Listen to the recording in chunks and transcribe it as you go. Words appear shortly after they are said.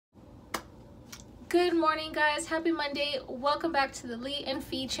Good morning, guys. Happy Monday. Welcome back to the Lee and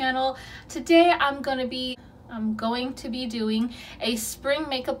Fee channel. Today I'm going to be doing a spring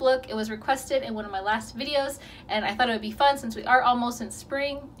makeup look. It was requested in one of my last videos and I thought it would be fun since we are almost in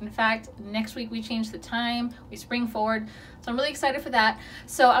spring. In fact, next week we change the time, we spring forward, so I'm really excited for that.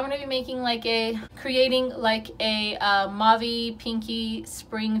 So I'm going to be creating like a mauve pinky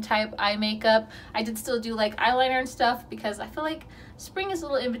spring type eye makeup. I did still do like eyeliner and stuff because I feel like spring is a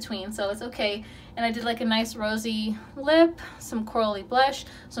little in between, so it's okay. And I did like a nice rosy lip, some corally blush.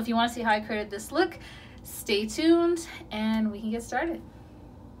 So if you want to see how I created this look, stay tuned and we can get started.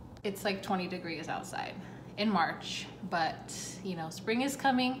 It's like 20 degrees outside in March, but you know, spring is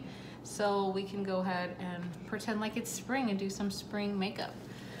coming, so we can go ahead and pretend like it's spring and do some spring makeup.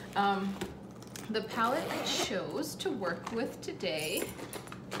 The palette I chose to work with today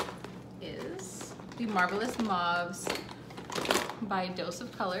is the Marvelous Mauves by Dose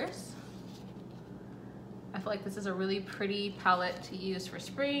of Colors. I feel like this is a really pretty palette to use for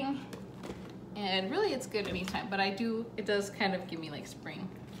spring, and really it's good anytime, but it does kind of give me like spring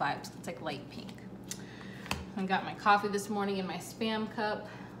vibes. It's like light pink. I got my coffee this morning in my Spam cup.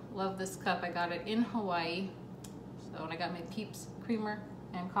 Love this cup. I got it in Hawaii. So, and I got my Peeps creamer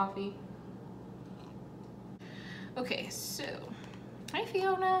and coffee. Okay, so hi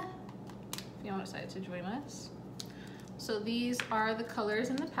Fiona. Fiona decided to join us. So these are the colors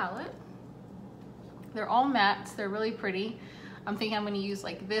in the palette. They're all mattes. They're really pretty. I'm thinking I'm going to use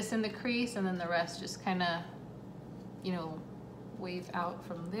like this in the crease and then the rest just kind of, you know, wave out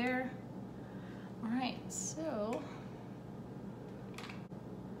from there. All right, so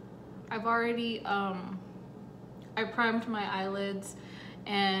I've already, I primed my eyelids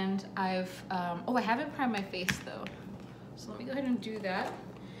and I haven't primed my face though. So let me go ahead and do that.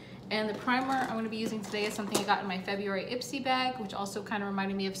 And the primer I'm going to be using today is something I got in my February Ipsy bag, which also kind of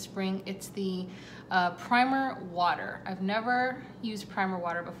reminded me of spring. It's the primer water. I've never used primer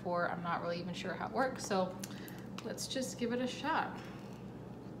water before. I'm not really even sure how it works, so let's just give it a shot.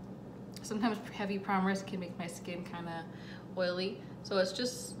 Sometimes heavy primers can make my skin kind of oily, so it's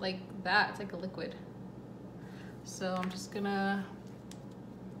just like that. It's like a liquid. So I'm just gonna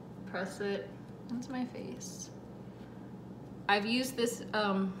press it into my face. I've used this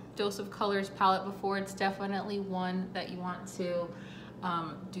Dose of Colors palette before. It's definitely one that you want to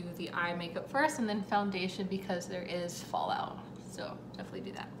do the eye makeup first and then foundation because there is fallout. So definitely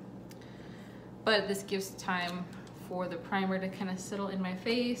do that. But this gives time for the primer to kind of settle in my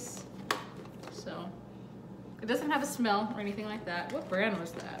face. So it doesn't have a smell or anything like that. What brand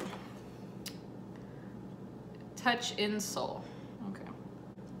was that? Touch in Soul. Okay.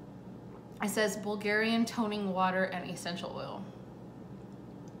 It says Bulgarian toning water and essential oil.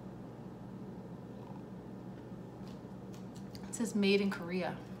 It says made in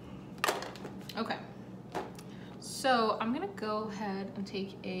Korea. Okay. So I'm gonna go ahead and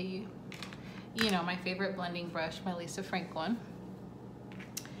take a, my favorite blending brush, my Lisa Frank one.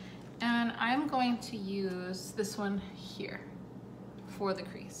 And I'm going to use this one here for the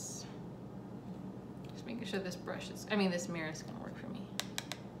crease. Just making sure this this mirror is gonna work for me.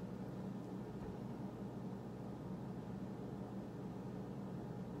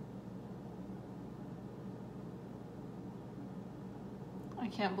 I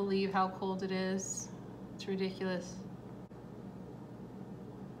can't believe how cold it is. It's ridiculous.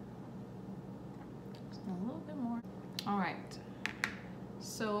 Just a little bit more. All right.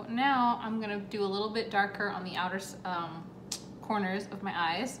 So now I'm gonna do a little bit darker on the outer corners of my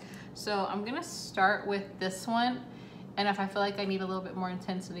eyes. So I'm gonna start with this one, and if I feel like I need a little bit more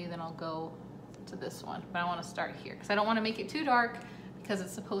intensity, then I'll go to this one. But I wanna start here because I don't wanna make it too dark because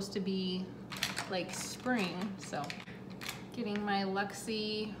it's supposed to be like spring, so. Getting my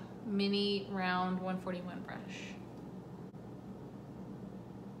Luxie Mini Round 141 brush.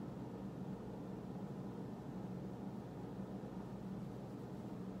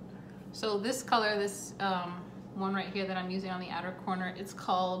 So this color, this one right here that I'm using on the outer corner, it's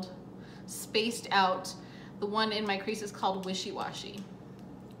called Spaced Out. The one in my crease is called Wishy Washy.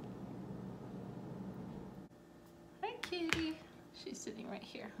 Hi, kitty. She's sitting right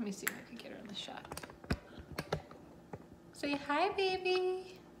here. Let me see if I can get her in the shot. Say hi,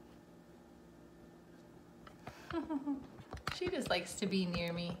 baby. She just likes to be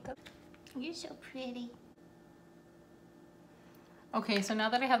near me. You're so pretty. Okay, so now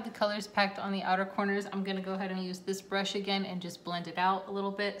that I have the colors packed on the outer corners, I'm gonna go ahead and use this brush again and just blend it out a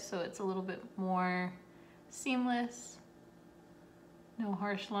little bit so it's a little bit more seamless. No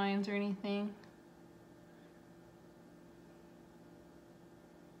harsh lines or anything.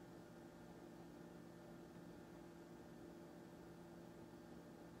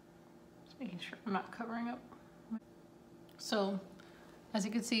 Making sure I'm not covering up. So, as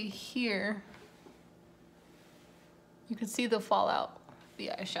you can see here, you can see the fallout, the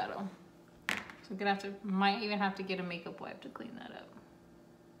eyeshadow. So I'm gonna have to, might even have to get a makeup wipe to clean that up.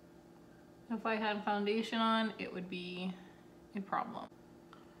 If I had foundation on, it would be a problem.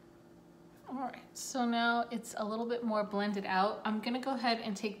 All right, so now it's a little bit more blended out. I'm gonna go ahead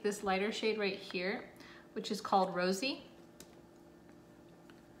and take this lighter shade right here, which is called Rosy.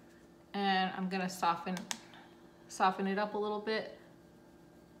 And I'm gonna soften it up a little bit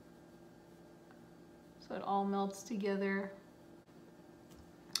so it all melts together.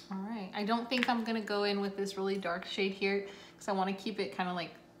 All right, I don't think I'm gonna go in with this really dark shade here because I wanna keep it kind of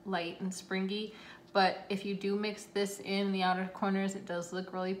like light and springy. But if you do mix this in the outer corners, it does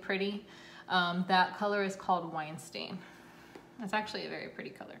look really pretty. That color is called Wine Stain. It's actually a very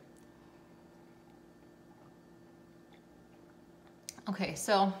pretty color. Okay,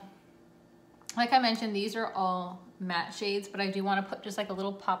 so like I mentioned, these are all matte shades, but I do want to put just like a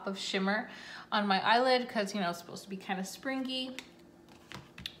little pop of shimmer on my eyelid because, you know, it's supposed to be kind of springy,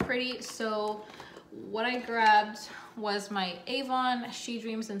 pretty. So what I grabbed was my Avon She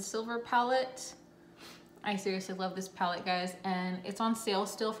Dreams in Silver palette. I seriously love this palette, guys, and it's on sale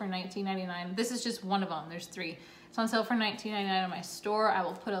still for $19.99. This is just one of them. There's 3. It's on sale for $19.99 on my store. I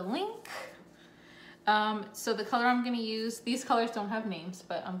will put a link. So the color I'm going to use, these colors don't have names,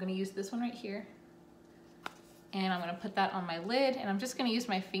 but I'm going to use this one right here. And I'm going to put that on my lid, and I'm just going to use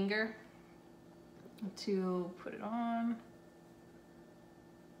my finger to put it on.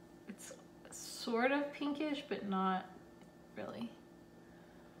 It's sort of pinkish, but not really.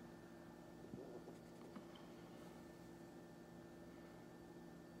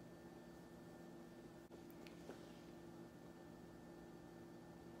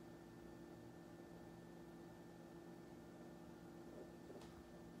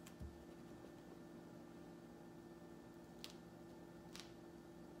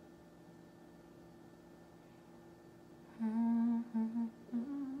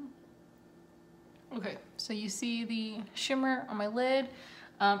 Okay, so you see the shimmer on my lid.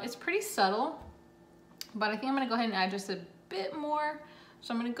 It's pretty subtle, but I think I'm gonna go ahead and add just a bit more.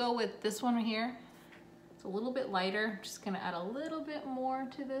 So I'm gonna go with this one right here. It's a little bit lighter. Just gonna add a little bit more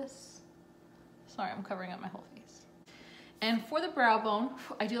to this. Sorry, I'm covering up my whole face. And for the brow bone,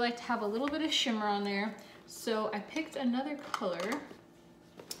 I do like to have a little bit of shimmer on there. So I picked another color.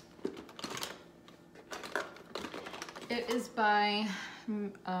 It is by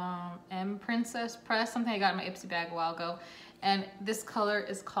M Princess Press, something I got in my Ipsy bag a while ago. And this color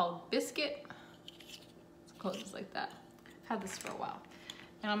is called Biscuit. It's closes like that. I've had this for a while.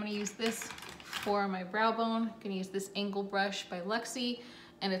 And I'm gonna use this for my brow bone. I'm gonna use this angle brush by Luxie,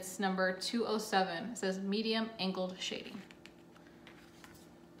 and it's number 207. It says medium angled shading.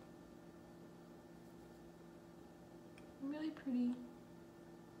 Really pretty.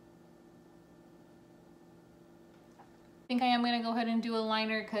 I think I am gonna go ahead and do a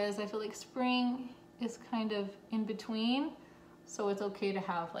liner because I feel like spring is kind of in between, so it's okay to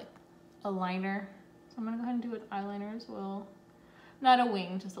have like a liner. So I'm gonna go ahead and do an eyeliner as well. Not a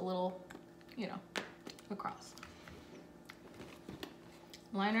wing, just a little, you know, across.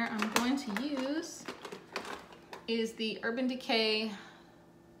 Liner I'm going to use is the Urban Decay,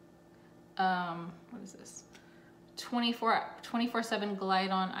 what is this? 24/7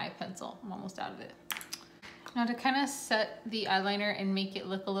 Glide On Eye Pencil. I'm almost out of it. Now to kind of set the eyeliner and make it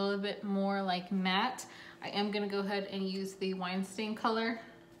look a little bit more like matte, I am gonna go ahead and use the Wine Stain color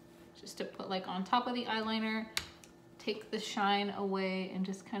just to put like on top of the eyeliner, take the shine away, and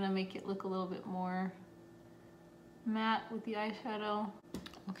just kind of make it look a little bit more matte with the eyeshadow.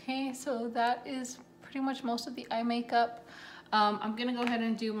 Okay, so that is pretty much most of the eye makeup. I'm gonna go ahead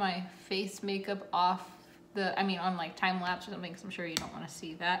and do my face makeup off on like time lapse or something, because I'm sure you don't want to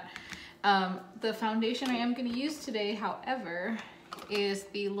see that. The foundation I am going to use today, however, is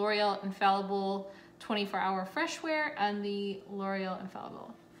the L'Oreal Infallible 24-Hour Fresh Wear and the L'Oreal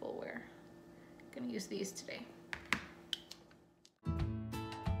Infallible Full Wear. I'm going to use these today.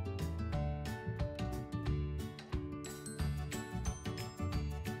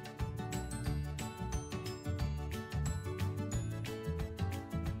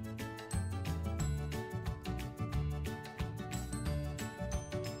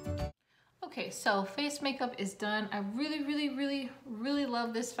 Okay, so face makeup is done. I really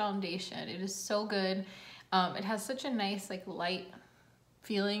love this foundation. It is so good. It has such a nice like light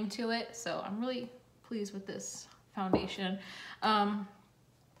feeling to it, so I'm really pleased with this foundation.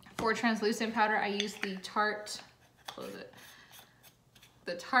 For translucent powder, I use the Tarte,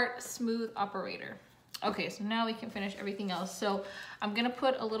 the Tarte Smooth Operator. Okay, so now we can finish everything else. So I'm gonna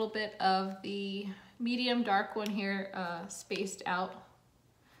put a little bit of the medium dark one here, spaced out.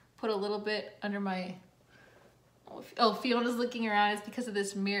 Put a little bit under my, oh, Fiona's looking around, it's because of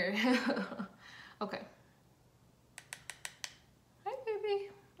this mirror. Okay. Hi, baby.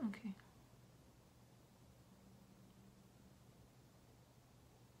 Okay.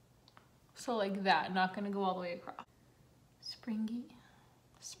 So like that, not gonna go all the way across. Springy,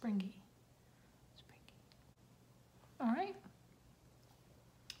 springy, springy. All right.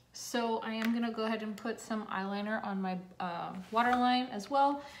 So I am gonna go ahead and put some eyeliner on my waterline as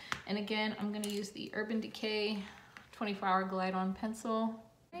well. And again, I'm gonna use the Urban Decay 24-Hour Glide On Pencil.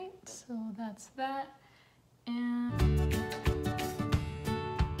 Right, so that's that. And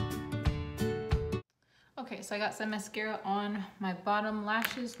okay, so I got some mascara on my bottom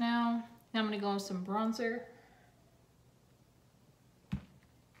lashes now. Now I'm gonna go with some bronzer.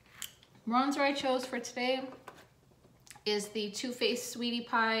 Bronzer I chose for today is the Too Faced Sweetie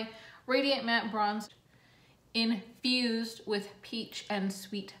Pie Radiant Matte Bronze infused with peach and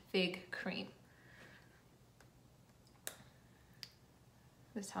sweet fig cream.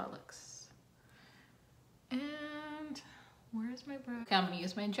 This is how it looks. And where's my brush? Okay, I'm gonna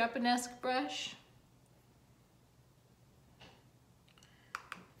use my Japanesque brush.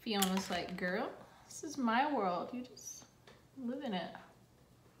 Fiona's like, girl, this is my world. You just live in it.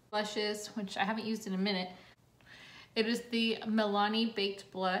 Blushes, which I haven't used in a minute. It is the Milani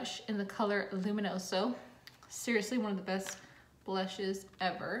Baked Blush in the color Luminoso. Seriously, one of the best blushes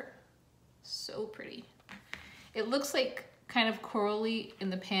ever. So pretty. It looks like kind of corally in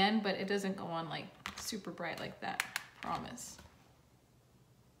the pan, but it doesn't go on like super bright like that, promise.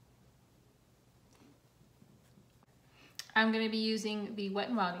 I'm gonna be using the Wet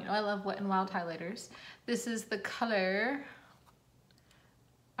n Wild. You know, I love Wet n Wild highlighters. This is the color,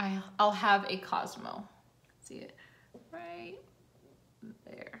 I'll have a Cosmo. See it right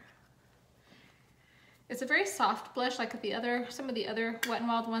there. It's a very soft blush, like some of the other Wet n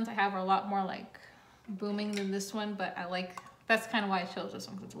Wild ones I have are a lot more like booming than this one, but I like, that's kind of why I chose this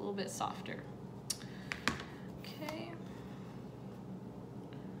one, because it's a little bit softer. Okay.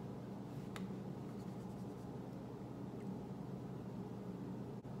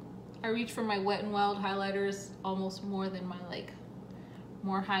 I reach for my Wet n Wild highlighters almost more than my like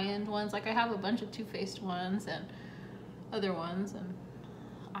more high-end ones. Like I have a bunch of Too Faced ones and other ones, and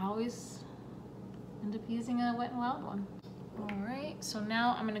I always end up using a Wet n Wild one. All right, so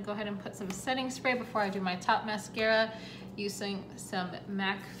now I'm gonna go ahead and put some setting spray before I do my top mascara using some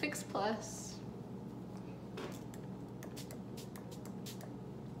MAC Fix Plus.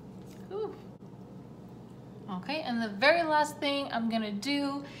 Ooh. Okay, and the very last thing I'm gonna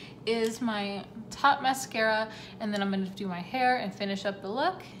do is my top mascara, and then I'm gonna do my hair and finish up the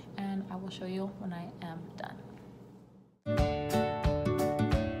look, and I will show you when I am done.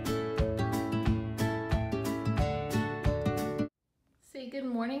 Say good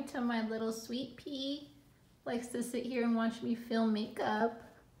morning to my little sweet pea. Likes to sit here and watch me film makeup.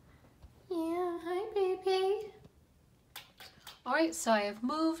 Yeah, hi baby. All right, so I have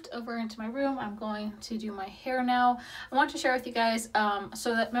moved over into my room. I'm going to do my hair now. I want to share with you guys,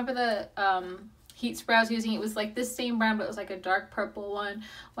 so that, remember the heat spray I was using? It was like this same brand, but it was like a dark purple one.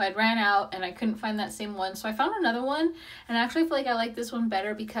 Well, I ran out and I couldn't find that same one. So I found another one, and I actually feel like I like this one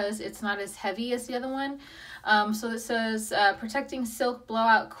better because it's not as heavy as the other one. So it says, Protecting Silk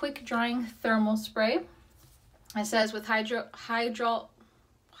Blowout Quick Drying Thermal Spray. It says with hydrolyzed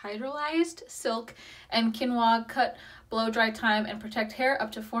silk and quinoa, cut blow dry time and protect hair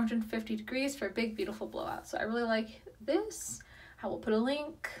up to 450 degrees for a big beautiful blowout. So I really like this. I will put a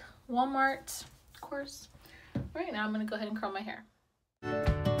link. Walmart, of course. Right now I'm gonna go ahead and curl my hair.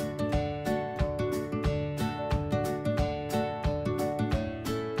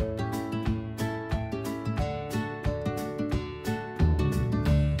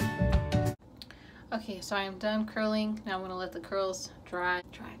 Okay, so I am done curling. Now I'm gonna let the curls dry.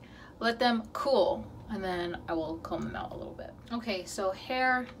 Let them cool, and then I will comb them out a little bit. Okay, so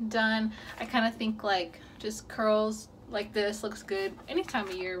hair done. I kind of think like just curls like this looks good any time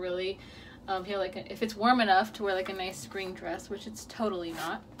of year, really. Here, like if it's warm enough to wear like a nice spring dress, which it's totally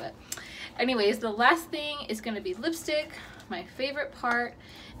not. But anyways, the last thing is gonna be lipstick, my favorite part.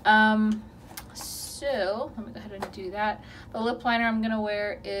 So let me go ahead and do that. The lip liner I'm gonna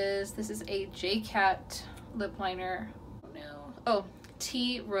wear is, this is a J-Cat lip liner. Oh,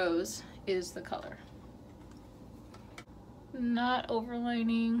 Tea Rose is the color. Not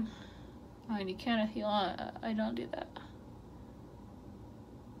overlining. Oh, and you can if you want. I don't do that.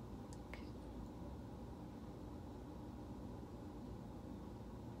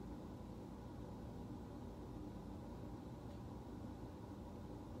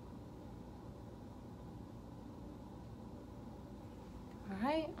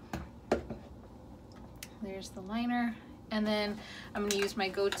 There's the liner. And then I'm gonna use my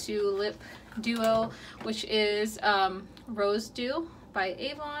go-to lip duo, which is Rose Dew by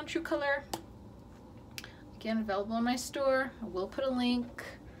Avon True Color. Again, available in my store. I will put a link.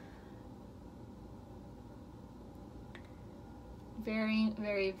 Very,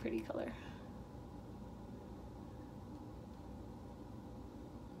 very pretty color.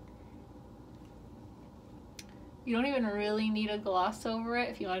 You don't even really need a gloss over it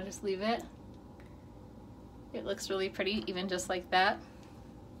if you want to just leave it. It looks really pretty, even just like that.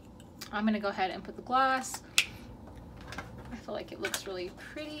 I'm gonna go ahead and put the gloss. I feel like it looks really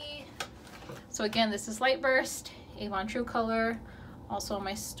pretty. So again, this is Light Burst, Avon True Color, also in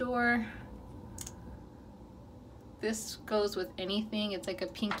my store. This goes with anything. It's like a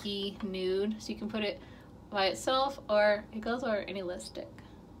pinky nude, so you can put it by itself or it goes over any lipstick.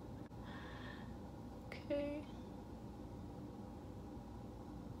 Okay.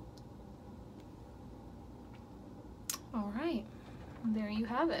 All right, there you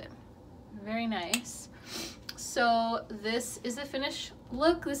have it. Very nice. So this is the finished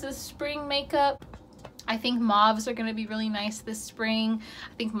look. This is spring makeup. I think mauves are gonna be really nice this spring.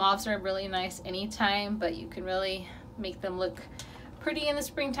 I think mauves are really nice anytime, but you can really make them look pretty in the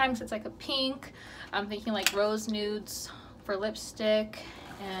springtime because it's like a pink. I'm thinking like rose nudes for lipstick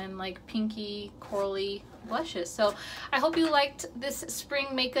and like pinky corally blushes. So I hope you liked this spring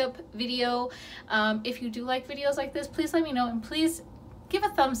makeup video. If you do like videos like this, please let me know, and please give a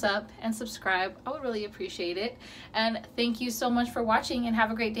thumbs up and subscribe. I would really appreciate it. And thank you so much for watching, and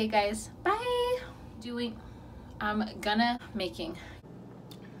have a great day, guys. Bye. Making.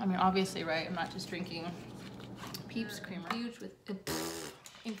 I mean, obviously, right? I'm not just drinking Peeps creamer. Infused with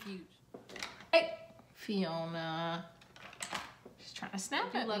infused. Hey, Fiona. She's trying to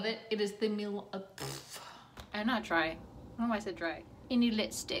snap at me. Love it. It is the meal of. I'm not dry. I don't know why I said dry. Any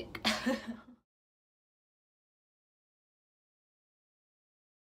lipstick.